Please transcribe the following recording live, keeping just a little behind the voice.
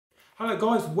Hello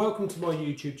guys, welcome to my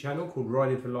YouTube channel called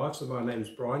Riding for Life. So my name is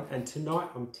Brian and tonight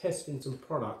I'm testing some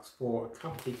products for a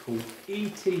company called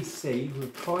ETC who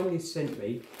have kindly sent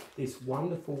me this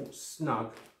wonderful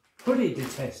Snug hoodie to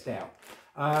test out.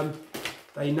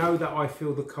 They know that I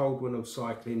feel the cold when I'm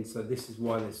cycling, so this is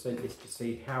why they sent this to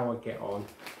see how I get on.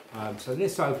 So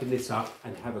let's open this up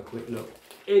and have a quick look.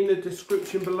 In the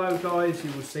description below guys,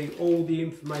 you will see all the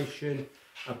information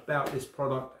about this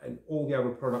product and all the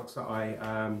other products that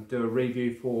I do a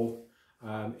review for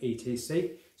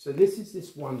ETC. So this is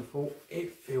this wonderful,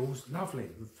 it feels lovely,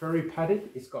 very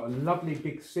padded. It's got a lovely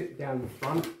big zip down the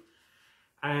front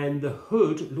and the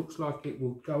hood looks like it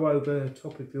will go over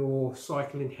top of your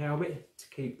cycling helmet to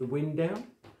keep the wind down.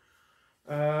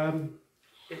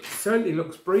 It certainly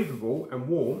looks breathable and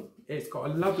warm. It's got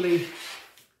a lovely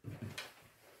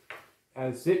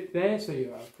zip there, so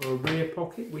you have for a rear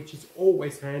pocket, which is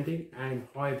always handy, and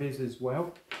high vis as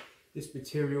well. This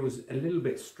material is a little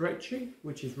bit stretchy,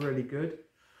 which is really good.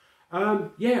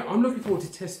 Yeah, I'm looking forward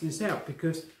to testing this out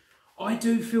because I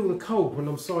do feel the cold when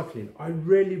I'm cycling. I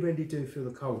really do feel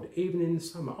the cold, even in the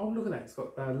summer. Oh, look at that, it's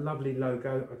got a lovely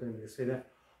logo. I don't know if you can see that.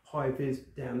 High vis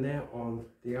down there on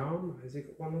the arm. Has it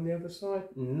got one on the other side?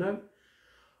 No.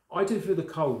 I do feel the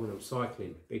cold when I'm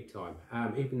cycling, big time,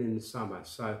 even in the summer.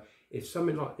 So if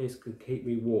something like this can keep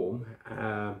me warm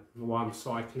while I'm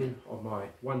cycling on my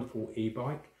wonderful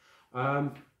e-bike,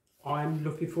 I'm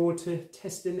looking forward to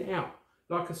testing it out.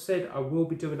 Like I said, I will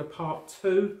be doing a part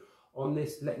 2 on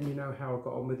this, letting you know how I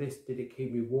got on with this. Did it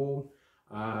keep me warm?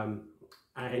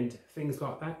 And things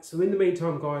like that. So in the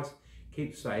meantime, guys,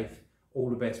 keep safe. All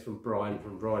the best from Brian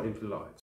from Riding for Life.